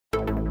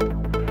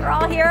We're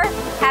all here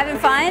having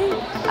fun,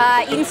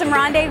 eating some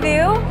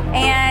rendezvous,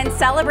 and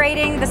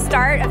celebrating the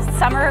start of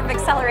Summer of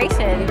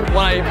Acceleration. When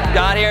I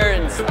got here,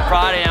 it's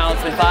Friday now,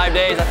 it's been 5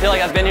 days. I feel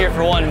like I've been here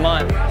for 1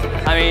 month.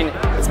 I mean,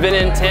 it's been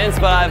intense,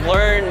 but I've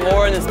learned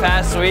more in this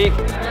past week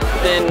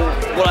than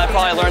what I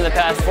probably learned the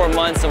past 4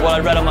 months of what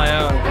I read on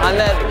my own. I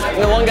met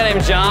the one guy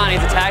named John.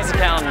 He's a tax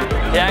accountant.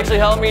 He actually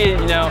helped me,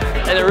 in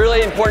a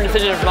really important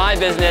decision for my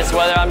business,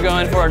 whether I'm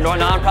going for a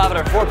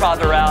nonprofit or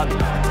for-profit route.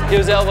 He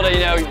was able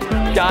to,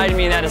 guide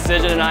me in that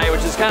decision tonight,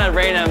 which is kind of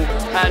random.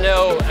 I had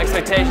no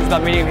expectations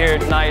about meeting him here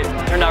tonight.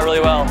 It turned out really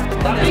well.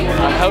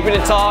 I'm hoping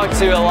to talk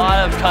to a lot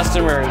of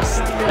customers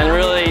and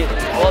really,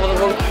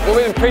 what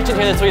we've been preaching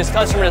here this week is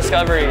customer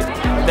discovery.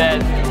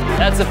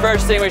 That's the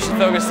first thing we should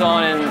focus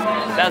on, and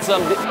that's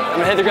what I'm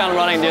gonna hit the ground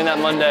running doing that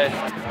Monday.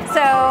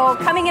 So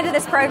coming into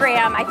this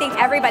program, I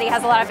think everybody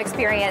has a lot of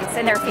experience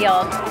in their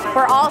field.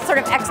 We're all sort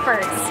of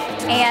experts,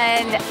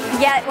 and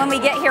yet when we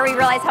get here we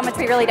realize how much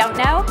we really don't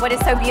know. What is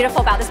so beautiful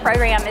about this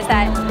program is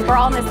that we're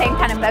all in the same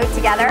kind of boat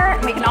together,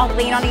 and we can all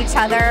lean on each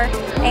other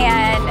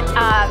and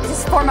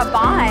just form a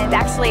bond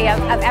actually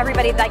of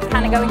everybody like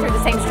kind of going through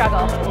the same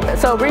struggle.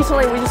 So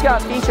recently we just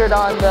got featured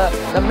on the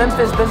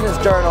Memphis Business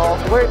Journal.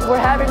 We're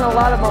having a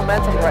lot of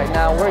momentum right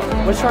now.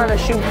 We're trying to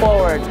shoot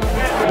forward.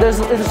 There's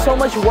so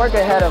much work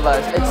ahead of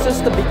us. It's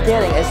just the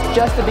beginning. It's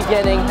just the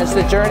beginning. It's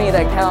the journey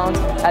that counts.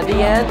 At the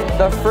end,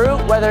 the fruit,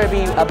 whether it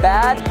be a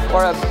bad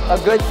or a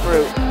good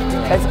fruit,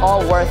 it's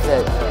all worth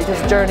it,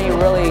 because journey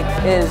really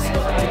is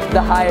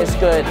the highest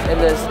good in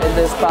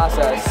this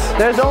process.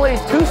 There's only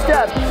 2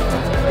 steps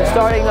to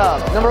starting up.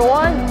 Number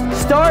 1,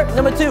 start.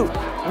 Number 2,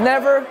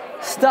 never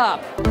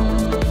stop.